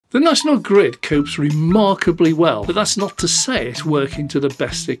The national grid copes remarkably well, but that's not to say it's working to the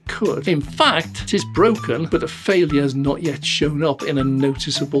best it could. In fact, it is broken, but a failure has not yet shown up in a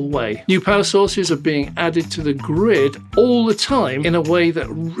noticeable way. New power sources are being added to the grid all the time in a way that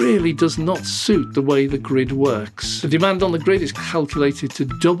really does not suit the way the grid works. The demand on the grid is calculated to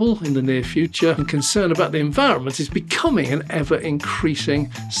double in the near future, and concern about the environment is becoming an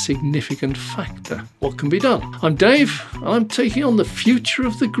ever-increasing significant factor. What can be done? I'm Dave, and I'm taking on the future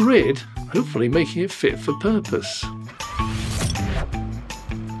of the grid, hopefully making it fit for purpose.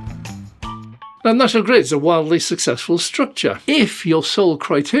 Now, national grid is a wildly successful structure if your sole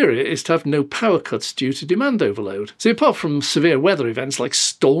criteria is to have no power cuts due to demand overload. So apart from severe weather events like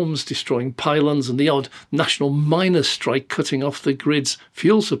storms destroying pylons and the odd national miners' strike cutting off the grid's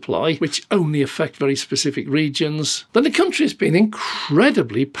fuel supply, which only affect very specific regions, then the country has been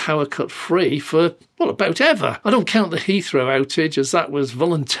incredibly power cut free for about ever. I don't count the Heathrow outage, as that was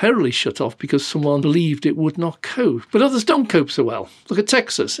voluntarily shut off because someone believed it would not cope. But others don't cope so well. Look at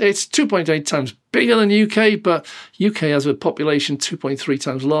Texas. It's 2.8 times bigger than UK, but UK has a population 2.3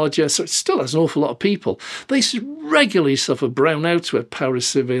 times larger, so it still has an awful lot of people. They regularly suffer brownouts where power is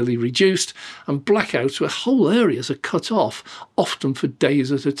severely reduced, and blackouts where whole areas are cut off, often for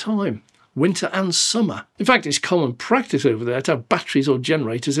days at a time. Winter and summer. In fact, it's common practice over there to have batteries or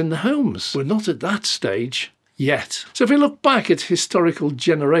generators in the homes. We're not at that stage yet. So if we look back at historical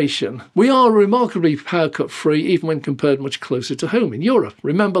generation, we are remarkably power cut free even when compared much closer to home in Europe.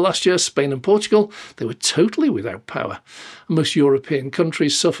 Remember last year, Spain and Portugal, they were totally without power. Most European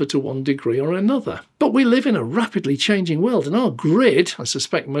countries suffer to one degree or another. But we live in a rapidly changing world, and our grid, I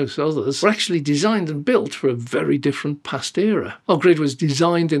suspect most others, were actually designed and built for a very different past era. Our grid was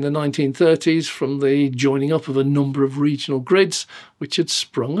designed in the 1930s from the joining up of a number of regional grids which had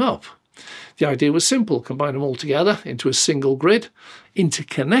sprung up. The idea was simple: combine them all together into a single grid,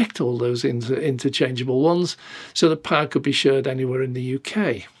 interconnect all those interchangeable ones so that power could be shared anywhere in the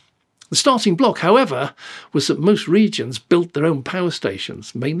UK. The starting block, however, was that most regions built their own power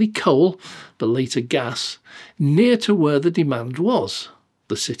stations, mainly coal, but later gas, near to where the demand was,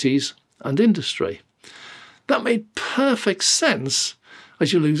 the cities and industry. That made perfect sense,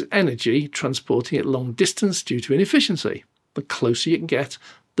 as you lose energy transporting it long distance due to inefficiency. The closer you can get,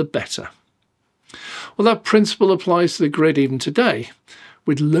 the better. Well, that principle applies to the grid even today,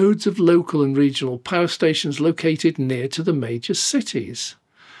 with loads of local and regional power stations located near to the major cities.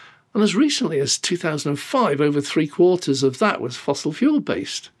 And as recently as 2005, over 3/4 of that was fossil fuel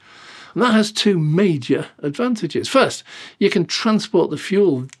based. And that has two major advantages. First, you can transport the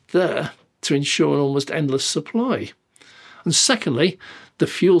fuel there to ensure an almost endless supply. And secondly, the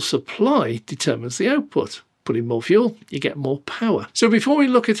fuel supply determines the output. Put in more fuel, you get more power. So before we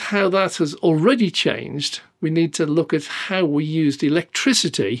look at how that has already changed, we need to look at how we used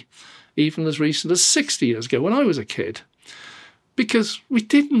electricity even as recent as 60 years ago when I was a kid. Because we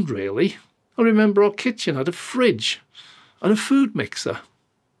didn't really. I remember our kitchen had a fridge and a food mixer.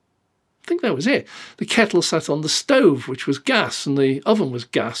 I think that was it. The kettle sat on the stove, which was gas, and the oven was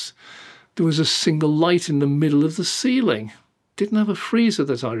gas. There was a single light in the middle of the ceiling. Didn't have a freezer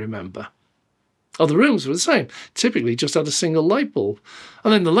that I remember. Other rooms were the same, typically just had a single light bulb.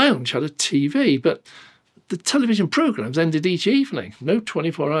 And then the lounge had a TV, but the television programmes ended each evening. No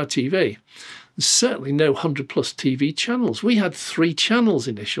 24-hour TV. There's certainly no 100+ TV channels. We had 3 channels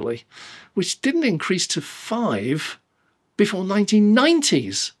initially, which didn't increase to 5 before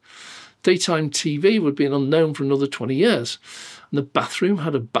 1990s. Daytime TV would be an unknown for another 20 years. And the bathroom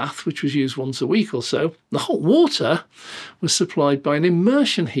had a bath which was used once a week or so. The hot water was supplied by an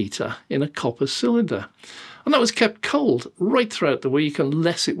immersion heater in a copper cylinder. And that was kept cold right throughout the week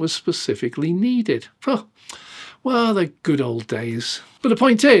unless it was specifically needed. Oh, well, the good old days. But the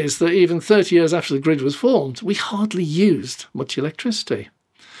point is that even 30 years after the grid was formed, we hardly used much electricity.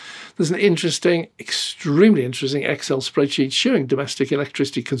 There's an interesting, extremely interesting Excel spreadsheet showing domestic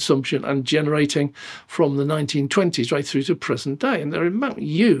electricity consumption and generating from the 1920s right through to present day. And the amount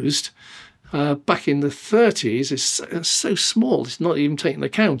used back in the 30s is so small, it's not even taken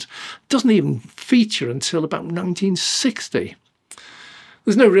account. It doesn't even feature until about 1960.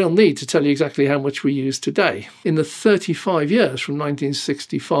 There's no real need to tell you exactly how much we use today. In the 35 years from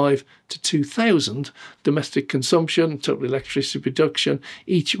 1965 to 2000, domestic consumption, total electricity production,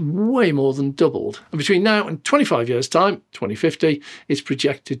 each way more than doubled. And between now and 25 years' time, 2050, it's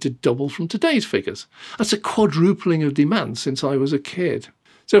projected to double from today's figures. That's a quadrupling of demand since I was a kid.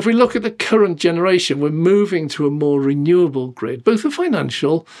 So if we look at the current generation, we're moving to a more renewable grid, both for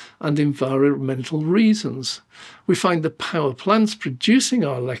financial and environmental reasons. We find the power plants producing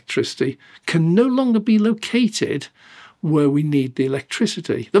our electricity can no longer be located where we need the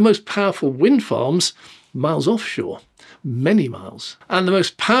electricity. The most powerful wind farms, miles offshore, many miles. And the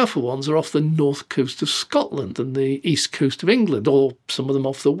most powerful ones are off the north coast of Scotland and the east coast of England, or some of them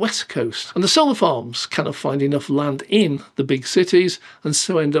off the west coast. And the solar farms cannot find enough land in the big cities and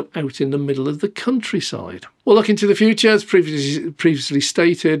so end up out in the middle of the countryside. Well, looking to the future, as previously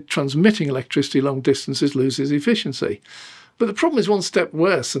stated, transmitting electricity long distances loses efficiency. But the problem is one step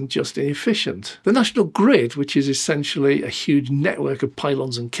worse than just inefficient. The national grid, which is essentially a huge network of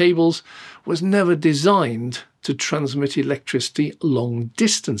pylons and cables, was never designed to transmit electricity long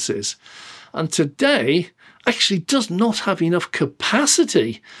distances, and today actually does not have enough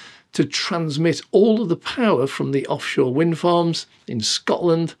capacity to transmit all of the power from the offshore wind farms in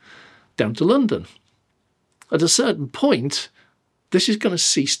Scotland down to London. At a certain point, this is going to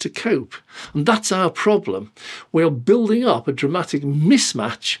cease to cope. And that's our problem. We are building up a dramatic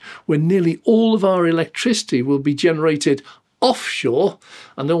mismatch where nearly all of our electricity will be generated offshore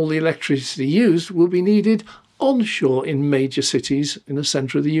and all the electricity used will be needed onshore in major cities in the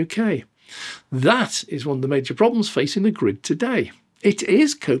centre of the UK. That is one of the major problems facing the grid today. It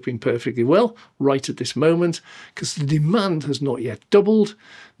is coping perfectly well right at this moment because the demand has not yet doubled,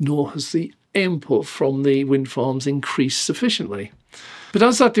 nor has the input from the wind farms increased sufficiently. But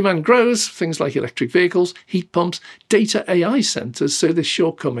as that demand grows, things like electric vehicles, heat pumps, data AI centres, so this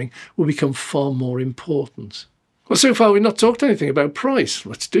shortcoming will become far more important. Well, so far we've not talked anything about price.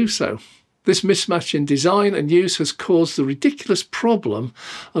 Let's do so. This mismatch in design and use has caused the ridiculous problem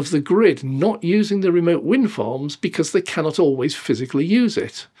of the grid not using the remote wind farms because they cannot always physically use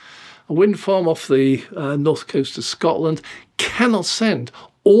it. A wind farm off the north coast of Scotland cannot send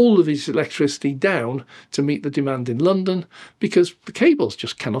all of its electricity down to meet the demand in London because the cables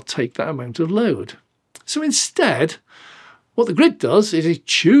just cannot take that amount of load. So instead, what the grid does is it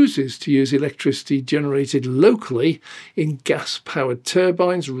chooses to use electricity generated locally in gas-powered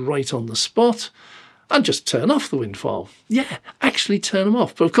turbines right on the spot and just turn off the wind farm. Yeah, actually turn them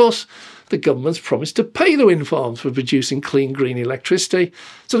off. But of course, the government's promised to pay the wind farms for producing clean, green electricity.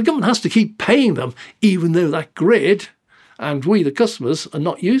 So the government has to keep paying them, even though that grid and we, the customers, are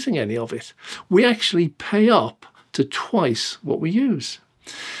not using any of it. We actually pay up to twice what we use.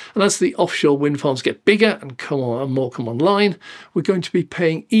 And as the offshore wind farms get bigger and more come online, we're going to be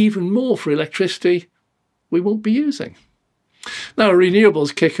paying even more for electricity we won't be using. Now,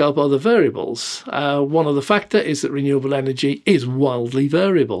 renewables kick up other variables. One other factor is that renewable energy is wildly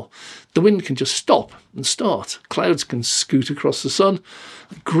variable. The wind can just stop and start. Clouds can scoot across the sun.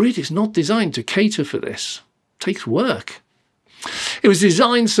 The grid is not designed to cater for this. It takes work. It was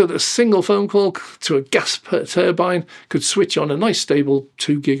designed so that a single phone call to a gas turbine could switch on a nice stable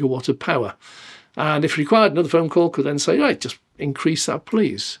 2 gigawatt of power. And if required, another phone call could then say, right, just increase that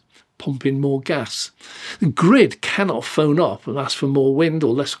please, pump in more gas. The grid cannot phone up and ask for more wind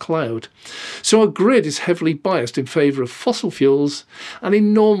or less cloud. So our grid is heavily biased in favour of fossil fuels and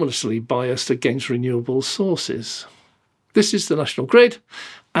enormously biased against renewable sources. This is the national grid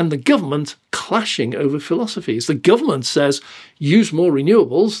and the government clashing over philosophies. The government says, use more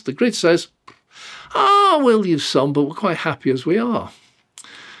renewables. The grid says, we'll use some, but we're quite happy as we are.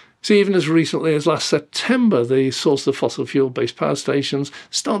 So even as recently as last September, the source of fossil fuel-based power stations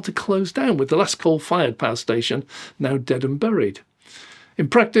started to close down, with the last coal-fired power station now dead and buried. In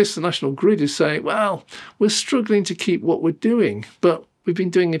practice, the national grid is saying, well, we're struggling to keep what we're doing, but we've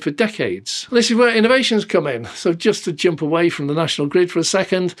been doing it for decades. And this is where innovations come in. So just to jump away from the national grid for a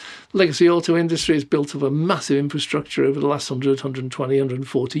second, the legacy auto industry has built up a massive infrastructure over the last 100, 120,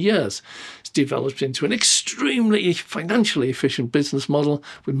 140 years. It's developed into an extremely financially efficient business model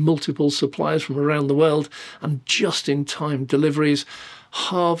with multiple suppliers from around the world and just-in-time deliveries,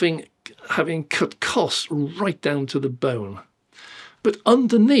 having cut costs right down to the bone. But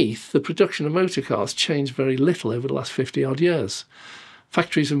underneath, the production of motor cars changed very little over the last 50-odd years.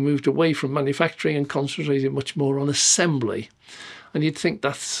 Factories have moved away from manufacturing and concentrated much more on assembly. And you'd think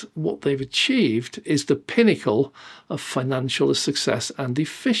that's what they've achieved is the pinnacle of financial success and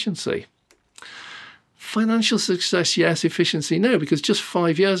efficiency. Financial success, yes. Efficiency, no. Because just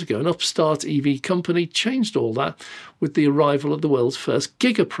 5 years ago, an upstart EV company changed all that with the arrival of the world's first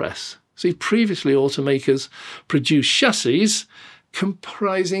gigapress. See, previously automakers produced chassis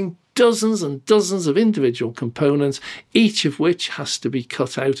comprising dozens and dozens of individual components, each of which has to be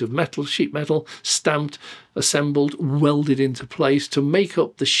cut out of metal, sheet metal, stamped, assembled, welded into place to make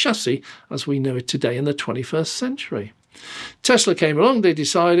up the chassis as we know it today in the 21st century. Tesla came along, they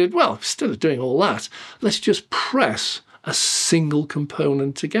decided, well, instead of doing all that, let's just press a single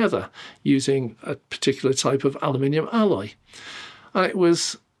component together using a particular type of aluminium alloy. And it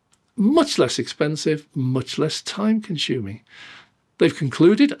was much less expensive, much less time consuming. They've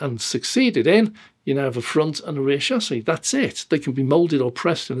concluded and succeeded in, you now have a front and a rear chassis. That's it. They can be moulded or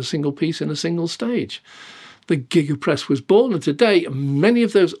pressed in a single piece in a single stage. The Gigapress was born, and today many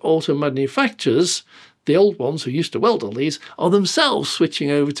of those auto manufacturers, the old ones who used to weld all these, are themselves switching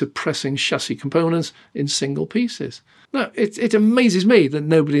over to pressing chassis components in single pieces. Now, it amazes me that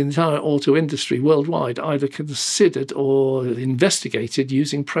nobody in the entire auto industry worldwide either considered or investigated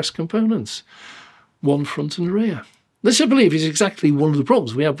using press components, one front and rear. This, I believe, is exactly one of the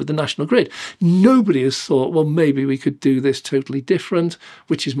problems we have with the national grid. Nobody has thought, well, maybe we could do this totally different,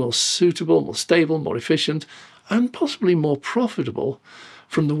 which is more suitable, more stable, more efficient, and possibly more profitable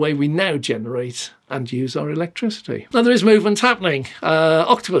from the way we now generate and use our electricity. Now, there is movement happening.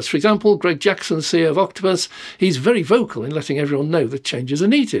 Octopus, for example, Greg Jackson, CEO of Octopus, he's very vocal in letting everyone know that changes are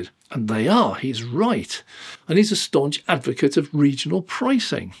needed. And they are. He's right. And he's a staunch advocate of regional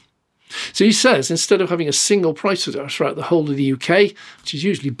pricing. So he says, instead of having a single price throughout the whole of the UK, which is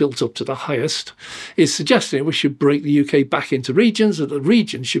usually built up to the highest, is suggesting we should break the UK back into regions, and the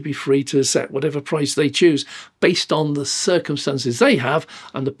regions should be free to set whatever price they choose based on the circumstances they have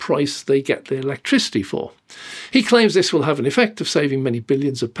and the price they get their electricity for. He claims this will have an effect of saving many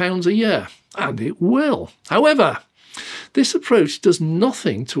billions of pounds a year, and it will. However, this approach does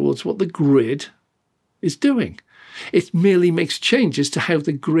nothing towards what the grid is doing. It merely makes changes to how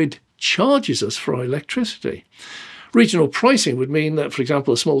the grid charges us for our electricity. Regional pricing would mean that, for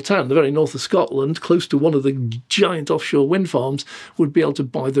example, a small town in the very north of Scotland, close to one of the giant offshore wind farms, would be able to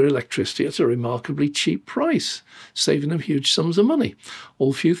buy their electricity at a remarkably cheap price, saving them huge sums of money,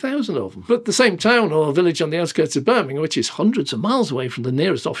 all few thousand of them. But the same town or village on the outskirts of Birmingham, which is hundreds of miles away from the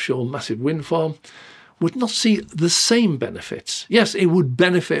nearest offshore massive wind farm, would not see the same benefits. Yes, it would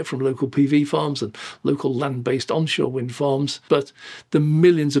benefit from local PV farms and local land-based onshore wind farms, but the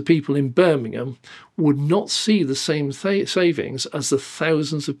millions of people in Birmingham would not see the same savings as the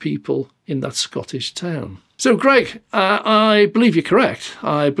thousands of people in that Scottish town. So, Greg, I believe you're correct.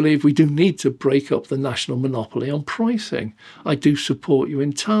 I believe we do need to break up the national monopoly on pricing. I do support you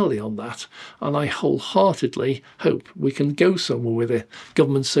entirely on that, and I wholeheartedly hope we can go somewhere with it.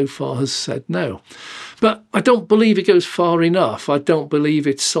 Government so far has said no. But I don't believe it goes far enough. I don't believe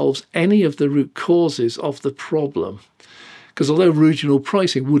it solves any of the root causes of the problem. Because although regional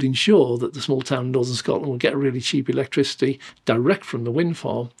pricing would ensure that the small town in northern Scotland will get really cheap electricity direct from the wind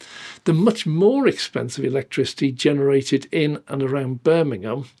farm, the much more expensive electricity generated in and around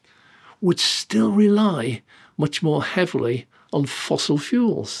Birmingham would still rely much more heavily on fossil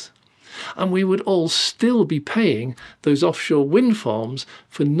fuels. And we would all still be paying those offshore wind farms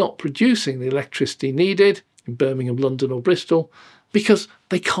for not producing the electricity needed in Birmingham, London or Bristol because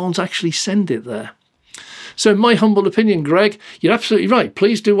they can't actually send it there. So in my humble opinion, Greg, you're absolutely right.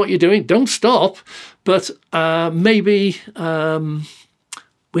 Please do what you're doing. Don't stop. But maybe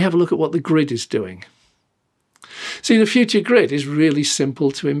we have a look at what the grid is doing. See, the future grid is really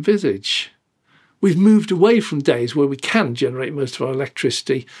simple to envisage. We've moved away from days where we can generate most of our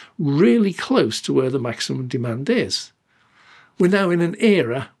electricity really close to where the maximum demand is. We're now in an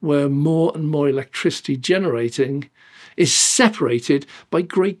era where more and more electricity generating is separated by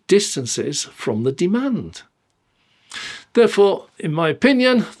great distances from the demand. Therefore, in my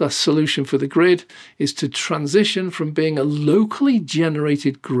opinion, the solution for the grid is to transition from being a locally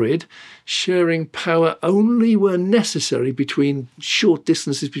generated grid, sharing power only where necessary between short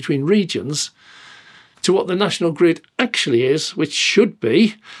distances between regions, to what the national grid actually is, which should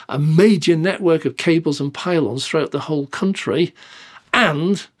be a major network of cables and pylons throughout the whole country,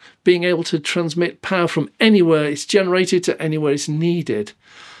 and being able to transmit power from anywhere it's generated to anywhere it's needed.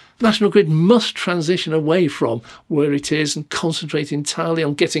 The national grid must transition away from where it is and concentrate entirely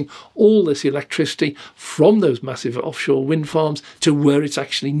on getting all this electricity from those massive offshore wind farms to where it's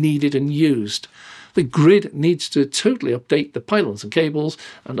actually needed and used. The grid needs to totally update the pylons and cables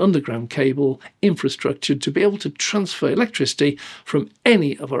and underground cable infrastructure to be able to transfer electricity from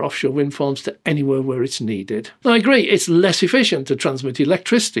any of our offshore wind farms to anywhere where it's needed. Now, I agree, it's less efficient to transmit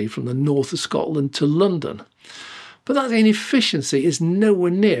electricity from the north of Scotland to London. But that inefficiency is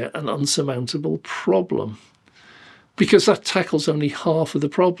nowhere near an unsurmountable problem, because that tackles only half of the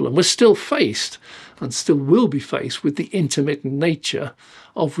problem. We're still faced, and still will be faced, with the intermittent nature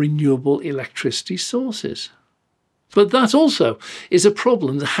of renewable electricity sources. But that also is a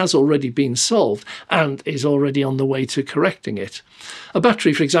problem that has already been solved and is already on the way to correcting it. A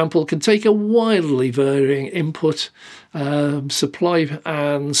battery, for example, can take a wildly varying input supply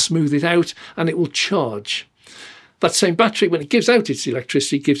and smooth it out, and it will charge. That same battery, when it gives out its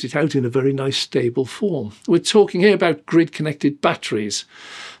electricity, gives it out in a very nice stable form. We're talking here about grid-connected batteries,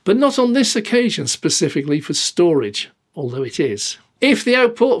 but not on this occasion specifically for storage, although it is. If the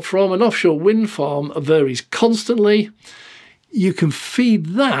output from an offshore wind farm varies constantly, you can feed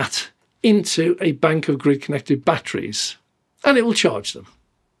that into a bank of grid-connected batteries, and it will charge them.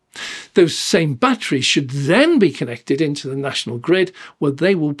 Those same batteries should then be connected into the national grid, where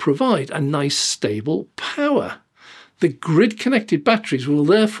they will provide a nice stable power. The grid-connected batteries will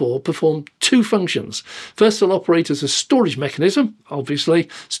therefore perform two functions. First, they'll operate as a storage mechanism, obviously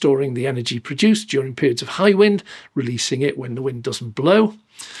storing the energy produced during periods of high wind, releasing it when the wind doesn't blow.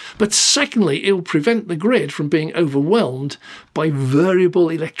 But secondly, it will prevent the grid from being overwhelmed by variable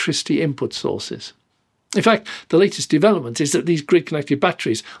electricity input sources. In fact, the latest development is that these grid-connected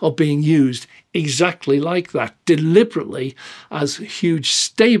batteries are being used exactly like that, deliberately as huge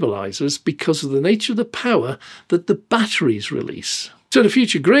stabilisers because of the nature of the power that the batteries release. So the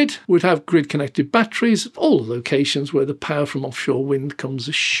future grid would have grid-connected batteries at all the locations where the power from offshore wind comes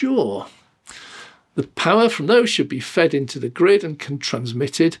ashore. The power from those should be fed into the grid and can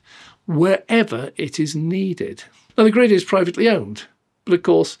transmitted wherever it is needed. Now, the grid is privately owned, but of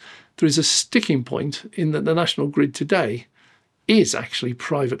course, there is a sticking point in that the national grid today is actually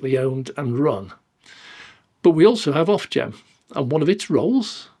privately owned and run. But we also have Ofgem, and one of its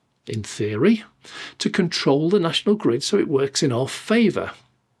roles, in theory, to control the national grid so it works in our favour.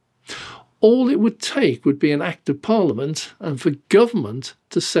 All it would take would be an Act of Parliament and for government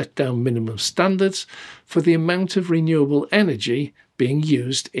to set down minimum standards for the amount of renewable energy being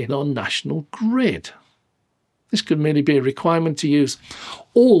used in our national grid. This could merely be a requirement to use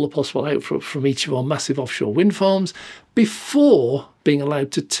all the possible output from each of our massive offshore wind farms before being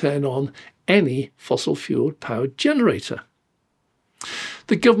allowed to turn on any fossil fuel powered generator.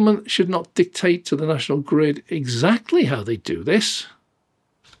 The government should not dictate to the national grid exactly how they do this.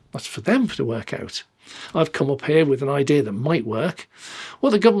 That's for them to work out. I've come up here with an idea that might work.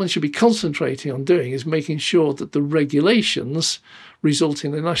 What the government should be concentrating on doing is making sure that the regulations result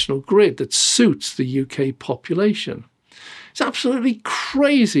in a national grid that suits the UK population. It's absolutely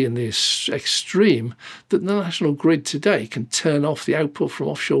crazy in this extreme that the national grid today can turn off the output from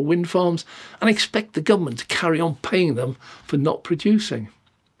offshore wind farms and expect the government to carry on paying them for not producing.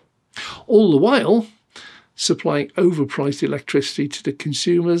 All the while, supplying overpriced electricity to the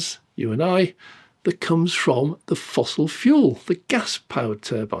consumers, you and I, that comes from the fossil fuel, the gas-powered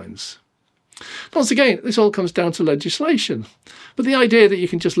turbines. Once again, this all comes down to legislation. But the idea that you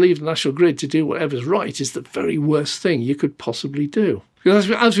can just leave the national grid to do whatever's right is the very worst thing you could possibly do. Because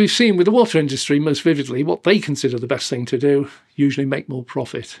as we've seen with the water industry most vividly, what they consider the best thing to do, usually make more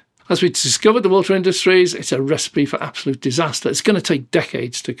profit. As we discovered the water industries, it's a recipe for absolute disaster. It's going to take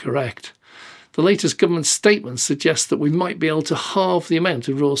decades to correct. The latest government statements suggest that we might be able to halve the amount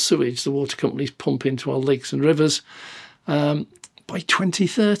of raw sewage the water companies pump into our lakes and rivers by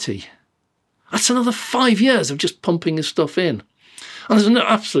 2030. That's another 5 years of just pumping this stuff in. And there's no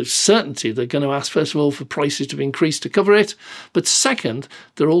absolute certainty they're going to ask, first of all, for prices to be increased to cover it. But second,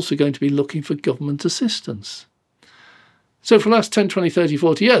 they're also going to be looking for government assistance. So for the last 10, 20, 30,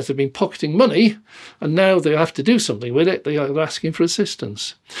 40 years, they've been pocketing money, and now they have to do something with it. They are asking for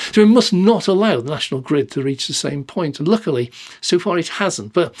assistance. So we must not allow the national grid to reach the same point. And luckily, so far it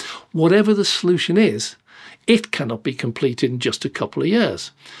hasn't. But whatever the solution is, it cannot be completed in just a couple of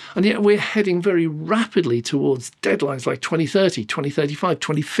years. And yet we're heading very rapidly towards deadlines like 2030, 2035,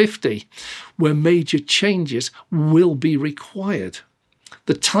 2050, where major changes will be required.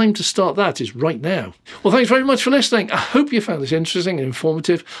 The time to start that is right now. Well, thanks very much for listening. I hope you found this interesting and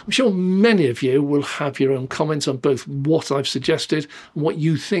informative. I'm sure many of you will have your own comments on both what I've suggested and what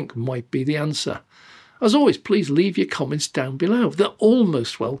you think might be the answer. As always, please leave your comments down below. They're all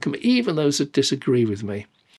most welcome, even those that disagree with me.